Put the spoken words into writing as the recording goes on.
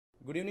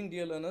Good evening,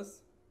 dear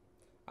learners.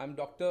 I'm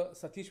Dr.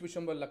 Satish V,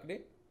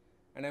 Lakde,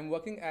 and I'm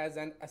working as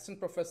an assistant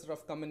professor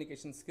of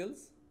communication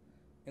skills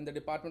in the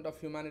Department of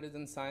Humanities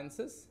and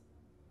Sciences,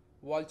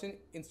 Walchand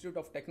Institute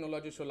of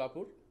Technology,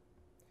 Solapur.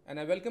 And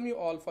I welcome you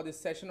all for this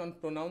session on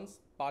Pronouns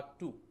Part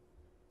 2.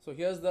 So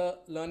here's the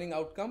learning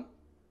outcome.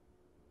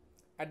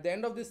 At the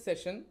end of this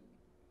session,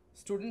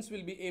 students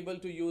will be able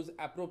to use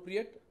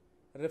appropriate,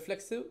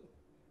 reflexive,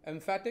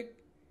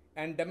 emphatic,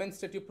 and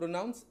demonstrative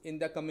pronouns in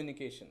their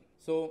communication.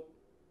 So,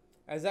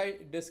 as I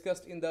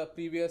discussed in the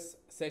previous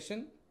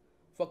session,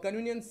 for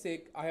convenience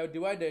sake, I have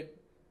divided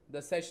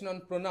the session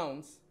on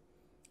pronouns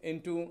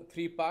into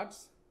 3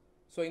 parts.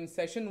 So, in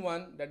session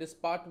 1, that is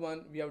part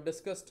 1, we have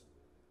discussed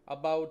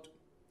about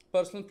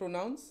personal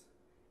pronouns,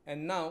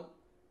 and now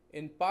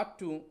in part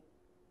 2,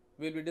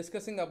 we will be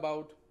discussing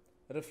about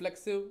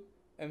reflexive,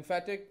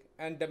 emphatic,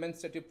 and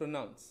demonstrative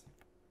pronouns.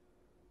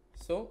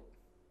 So,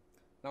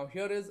 now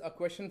here is a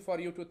question for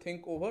you to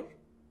think over.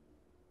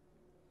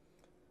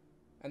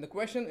 And the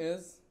question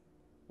is,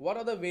 what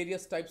are the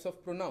various types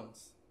of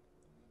pronouns?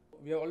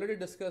 We have already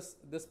discussed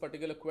this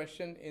particular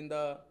question in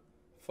the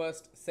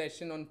first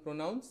session on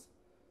pronouns.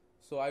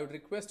 So I would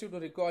request you to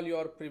recall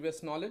your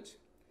previous knowledge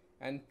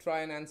and try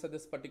and answer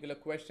this particular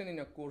question in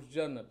your course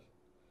journal.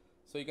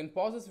 So you can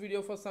pause this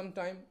video for some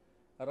time,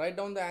 write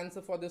down the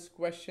answer for this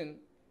question,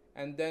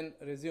 and then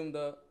resume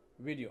the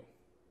video.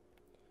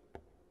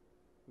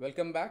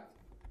 Welcome back,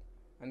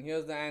 and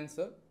here's the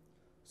answer.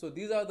 So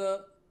these are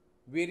the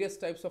various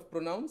types of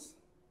pronouns.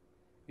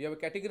 We have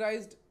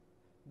categorized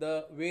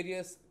the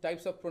various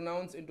types of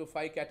pronouns into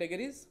 5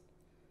 categories.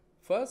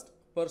 First,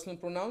 personal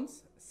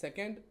pronouns.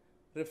 Second,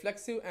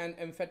 reflexive and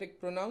emphatic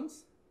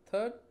pronouns.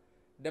 Third,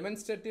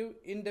 demonstrative,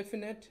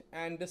 indefinite,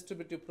 and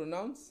distributive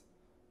pronouns.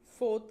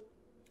 Fourth,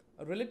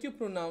 relative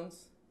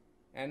pronouns.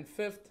 And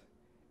fifth,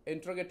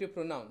 interrogative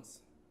pronouns.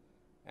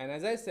 And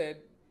as I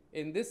said,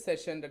 in this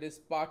session, that is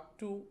part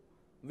 2,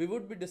 we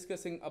would be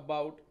discussing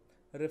about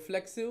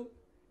reflexive,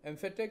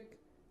 emphatic,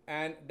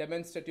 and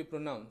demonstrative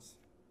pronouns.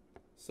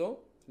 So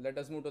let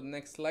us move to the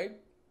next slide.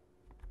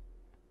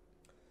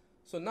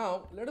 So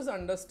now let us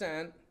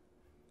understand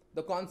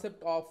the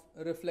concept of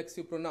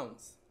reflexive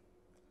pronouns.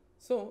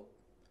 So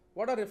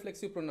what are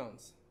reflexive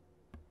pronouns?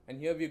 And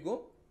here we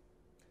go.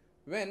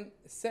 When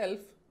self,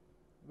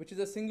 which is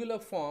a singular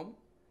form,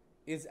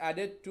 is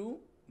added to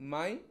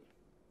my,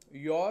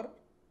 your,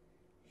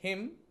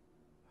 him,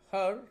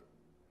 her,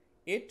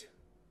 it,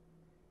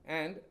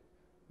 and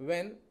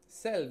when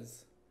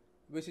selves,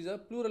 which is a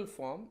plural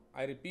form,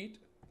 I repeat,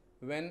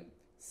 when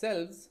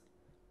selves,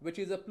 which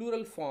is a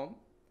plural form,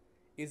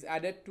 is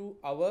added to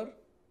our,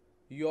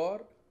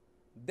 your,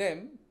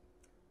 them,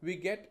 we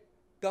get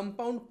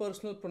compound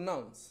personal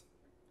pronouns.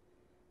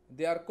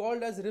 They are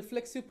called as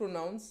reflexive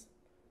pronouns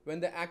when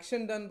the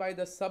action done by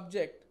the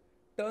subject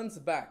turns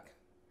back,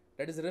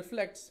 that is,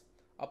 reflects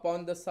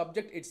upon the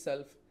subject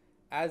itself,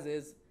 as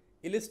is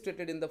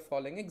illustrated in the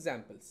following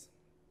examples.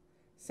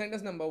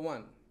 Sentence number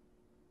 1.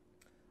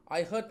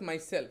 I hurt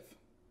myself.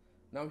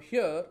 Now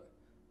here,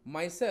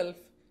 myself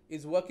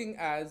is working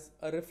as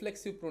a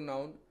reflexive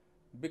pronoun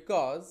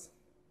because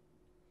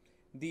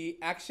the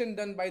action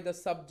done by the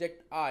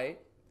subject I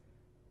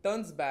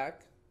turns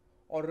back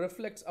or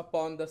reflects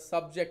upon the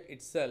subject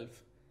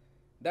itself.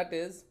 That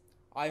is,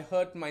 I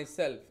hurt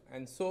myself,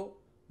 and so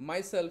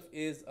myself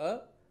is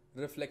a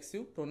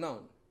reflexive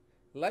pronoun.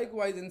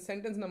 Likewise, in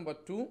sentence number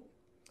 2,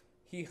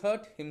 he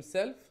hurt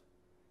himself.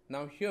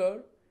 Now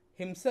here,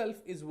 himself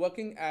is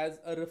working as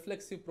a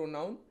reflexive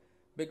pronoun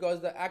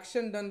because the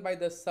action done by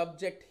the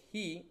subject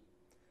he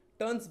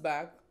turns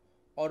back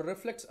or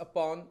reflects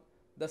upon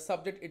the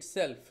subject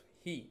itself,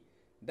 he.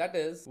 That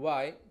is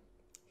why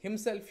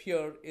himself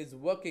here is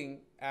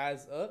working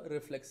as a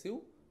reflexive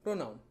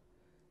pronoun.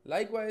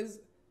 Likewise,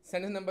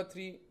 sentence number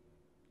 3,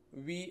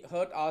 we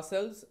hurt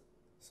ourselves.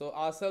 So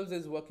ourselves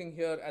is working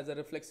here as a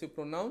reflexive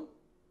pronoun.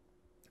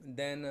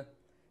 Then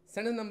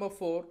sentence number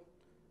 4,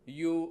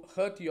 you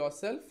hurt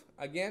yourself.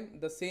 Again,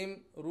 the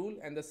same rule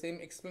and the same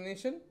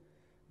explanation.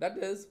 That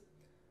is,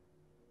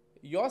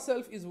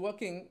 yourself is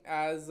working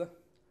as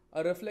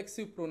a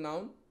reflexive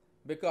pronoun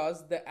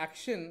because the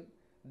action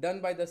done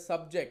by the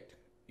subject,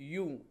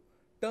 you,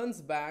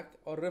 turns back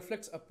or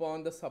reflects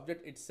upon the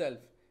subject itself,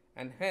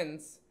 and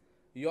hence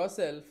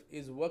yourself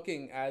is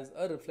working as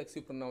a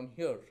reflexive pronoun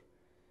here.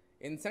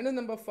 In sentence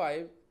number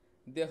 5,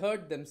 they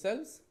hurt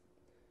themselves.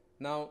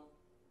 Now,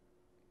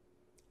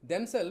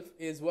 themselves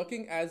is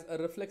working as a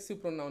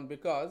reflexive pronoun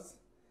because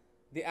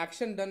the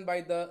action done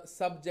by the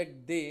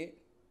subject they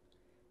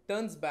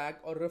turns back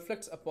or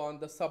reflects upon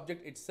the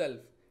subject itself,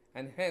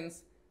 and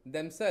hence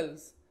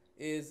themselves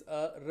is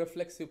a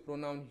reflexive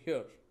pronoun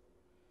here.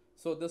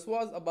 So this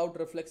was about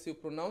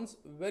reflexive pronouns,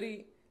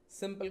 very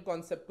simple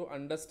concept to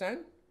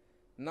understand.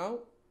 Now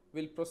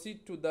we'll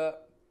proceed to the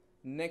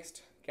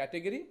next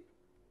category,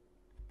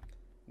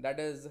 that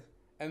is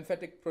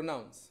emphatic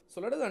pronouns.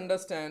 So let us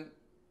understand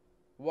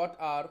what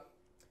are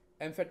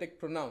emphatic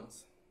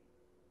pronouns.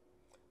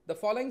 The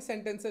following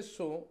sentences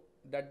show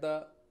that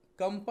the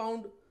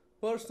compound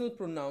personal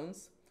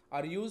pronouns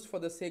are used for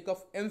the sake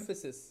of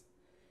emphasis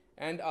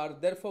and are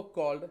therefore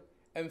called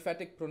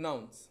emphatic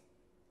pronouns.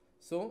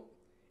 So,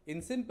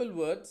 in simple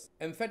words,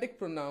 emphatic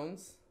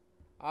pronouns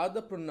are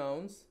the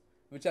pronouns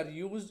which are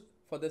used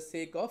for the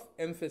sake of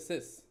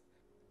emphasis.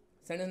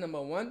 Sentence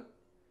number 1,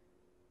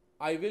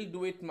 I will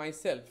do it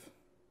myself.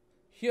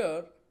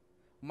 Here,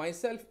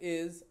 myself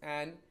is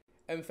an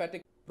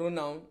emphatic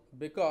pronoun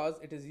because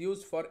it is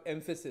used for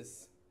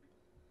emphasis.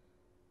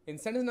 In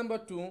sentence number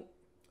 2,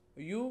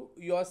 you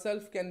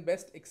yourself can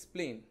best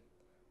explain.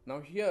 Now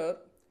here,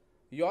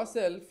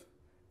 yourself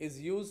is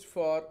used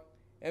for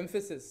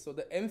emphasis. So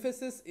the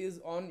emphasis is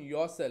on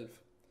yourself.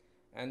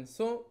 And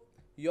so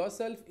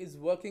yourself is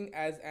working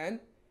as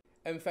an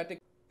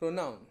emphatic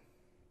pronoun.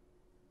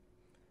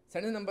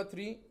 Sentence number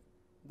 3,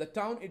 the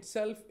town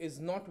itself is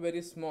not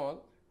very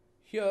small.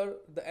 Here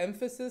the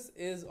emphasis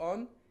is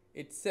on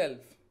itself.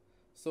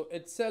 So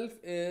itself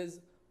is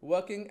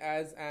working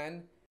as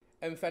an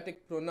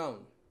emphatic pronoun.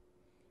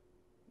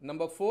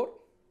 Number 4,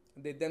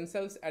 they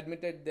themselves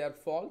admitted their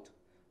fault.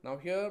 Now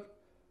here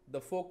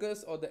the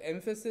focus or the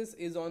emphasis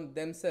is on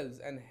themselves,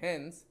 and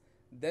hence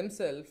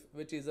themselves,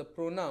 which is a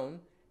pronoun,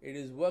 it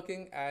is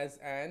working as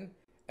an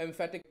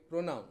emphatic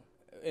pronoun.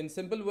 In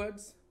simple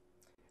words,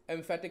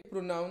 emphatic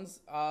pronouns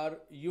are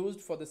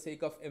used for the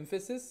sake of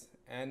emphasis,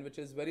 and which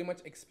is very much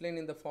explained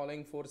in the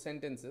following 4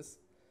 sentences.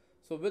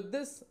 So with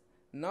this,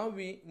 now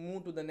we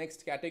move to the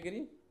next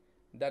category,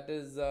 that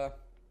is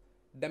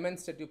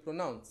demonstrative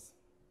pronouns.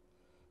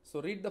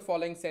 So read the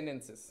following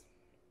sentences.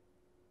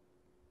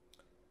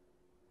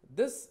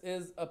 This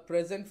is a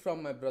present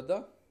from my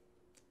brother.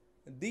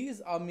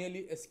 These are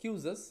merely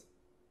excuses.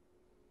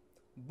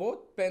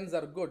 Both pens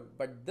are good,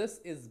 but this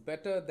is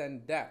better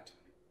than that.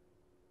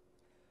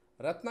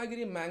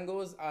 Ratnagiri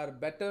mangoes are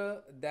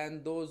better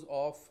than those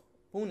of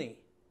Pune.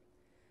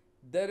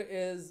 There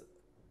is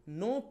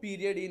no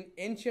period in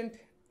ancient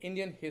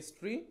Indian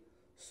history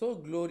so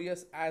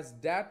glorious as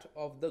that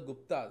of the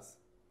Guptas.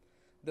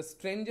 The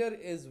stranger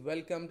is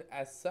welcomed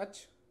as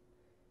such.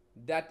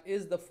 That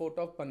is the fort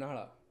of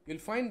Panhala. You'll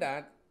find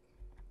that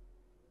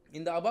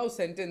in the above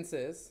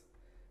sentences,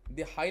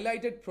 the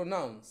highlighted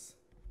pronouns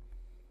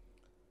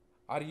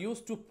are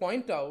used to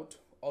point out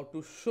or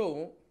to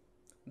show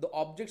the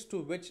objects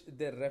to which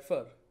they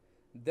refer.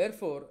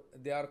 Therefore,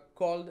 they are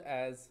called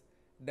as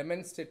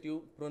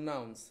demonstrative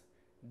pronouns.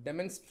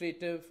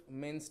 Demonstrative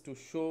means to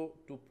show,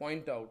 to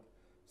point out.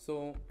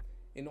 So,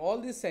 in all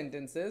these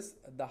sentences,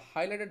 the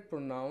highlighted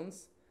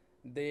pronouns,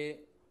 they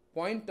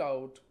point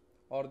out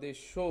or they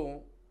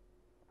show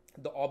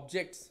the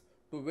objects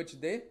to which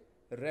they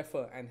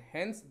refer, and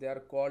hence they are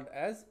called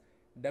as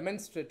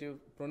demonstrative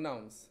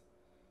pronouns.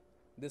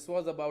 This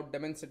was about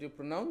demonstrative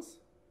pronouns.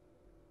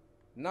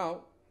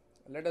 Now,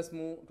 let us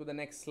move to the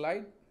next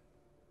slide.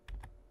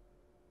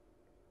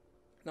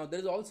 Now, there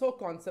is also a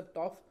concept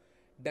of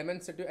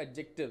demonstrative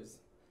adjectives.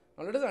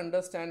 Now, let us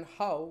understand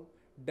how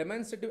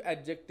demonstrative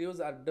adjectives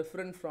are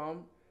different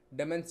from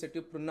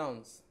demonstrative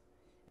pronouns.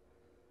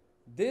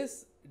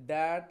 This,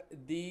 that,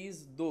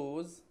 these,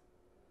 those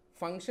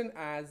function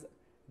as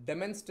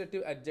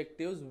demonstrative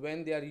adjectives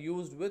when they are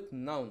used with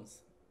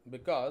nouns,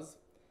 because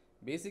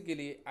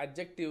basically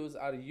adjectives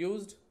are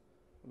used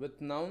with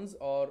nouns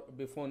or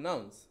before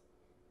nouns.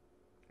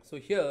 So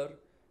here,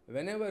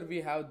 whenever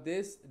we have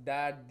this,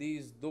 that,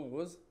 these,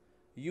 those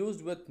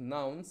used with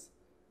nouns,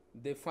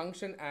 they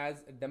function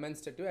as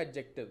demonstrative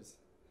adjectives.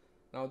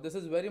 Now this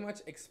is very much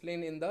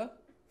explained in the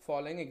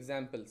following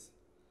examples.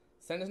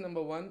 Sentence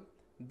number 1,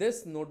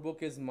 this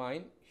notebook is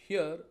mine.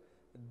 Here,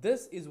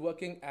 this is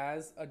working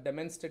as a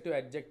demonstrative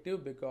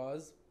adjective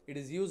because it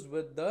is used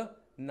with the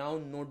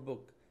noun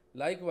notebook.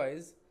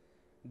 Likewise,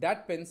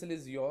 that pencil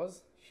is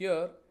yours.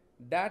 Here,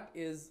 that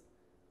is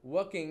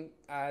working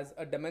as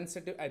a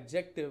demonstrative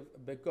adjective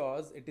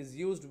because it is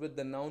used with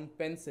the noun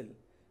pencil.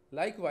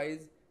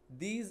 Likewise,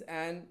 these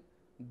and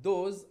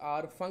those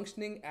are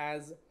functioning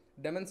as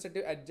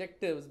demonstrative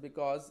adjectives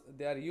because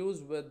they are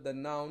used with the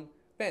noun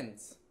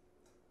pens.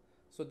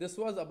 So this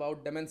was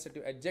about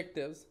demonstrative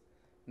adjectives.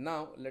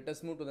 Now let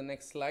us move to the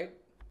next slide.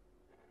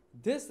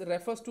 This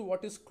refers to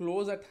what is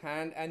close at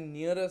hand and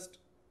nearest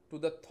to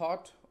the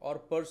thought or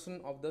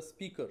person of the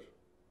speaker.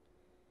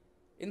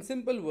 In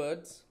simple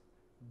words,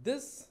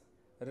 this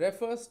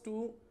refers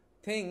to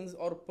things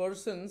or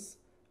persons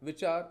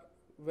which are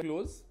very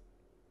close,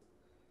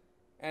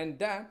 and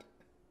that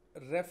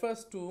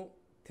refers to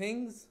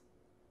things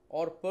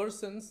or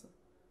persons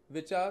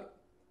which are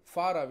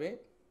far away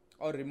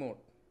or remote.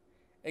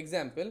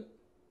 Example,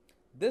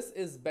 this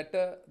is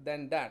better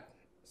than that.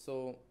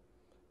 So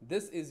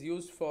this is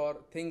used for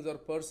things or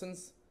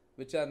persons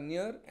which are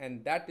near,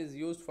 and that is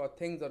used for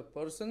things or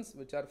persons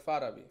which are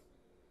far away.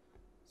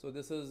 So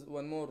this is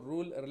one more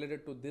rule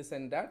related to this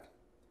and that.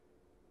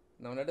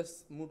 Now let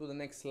us move to the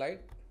next slide.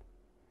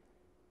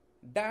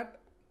 That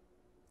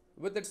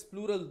with its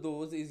plural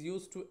those is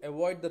used to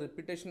avoid the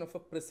repetition of a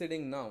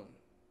preceding noun.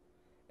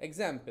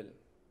 Example,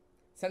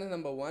 sentence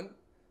number 1,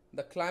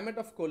 the climate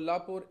of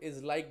Solapur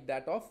is like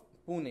that of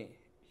Pune.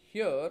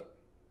 Here,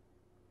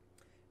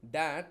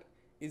 that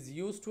is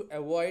used to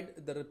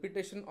avoid the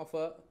repetition of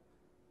a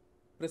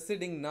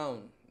preceding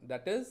noun,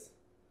 that is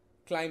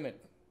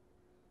climate.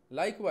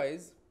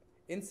 Likewise,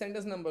 in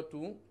sentence number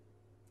 2,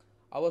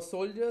 our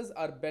soldiers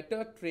are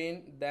better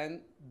trained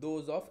than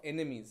those of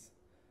enemies.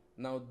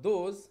 Now,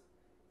 those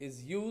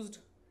is used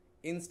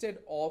instead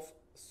of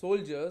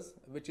soldiers,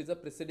 which is a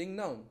preceding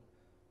noun.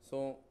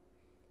 So,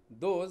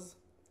 those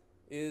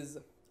is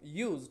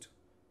used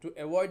to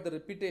avoid the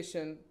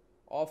repetition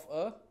of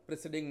a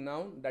preceding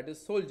noun, that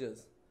is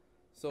soldiers.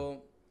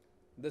 So,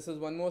 this is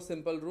one more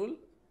simple rule.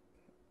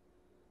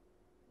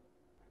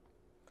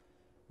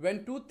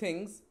 When two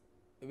things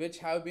which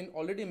have been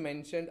already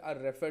mentioned are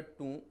referred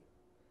to,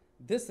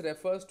 this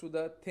refers to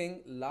the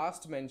thing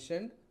last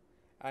mentioned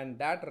and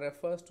that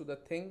refers to the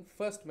thing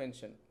first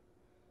mentioned.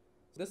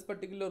 This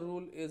particular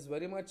rule is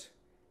very much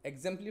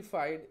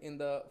exemplified in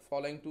the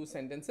following two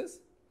sentences.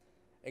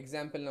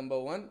 Example number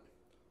 1,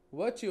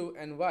 virtue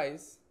and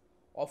vice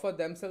offer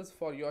themselves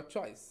for your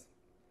choice.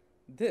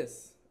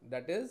 This,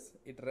 that is,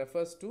 it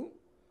refers to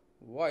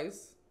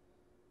vice,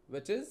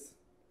 which is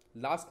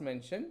last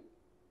mentioned.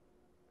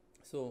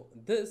 So,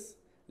 this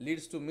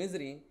leads to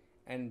misery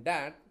and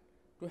that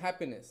to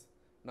happiness.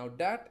 Now,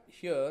 that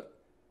here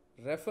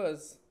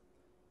refers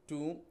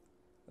to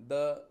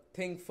the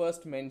thing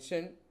first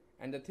mentioned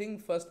and the thing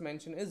first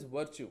mentioned is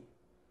virtue.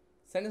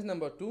 Sentence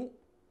number 2,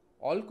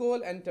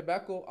 alcohol and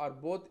tobacco are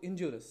both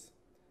injurious.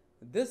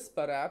 This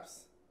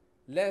perhaps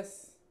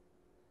less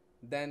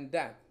than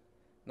that.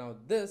 Now,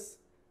 this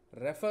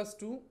refers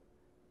to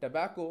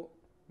tobacco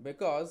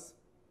because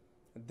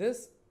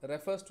this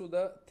refers to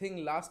the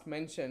thing last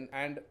mentioned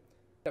and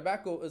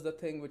tobacco is the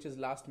thing which is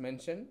last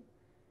mentioned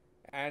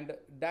and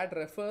that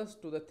refers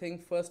to the thing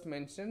first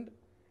mentioned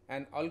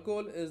and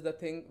alcohol is the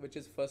thing which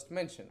is first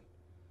mentioned.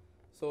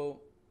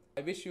 So,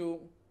 I wish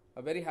you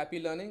a very happy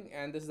learning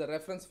and this is the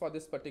reference for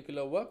this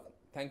particular work.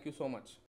 Thank you so much.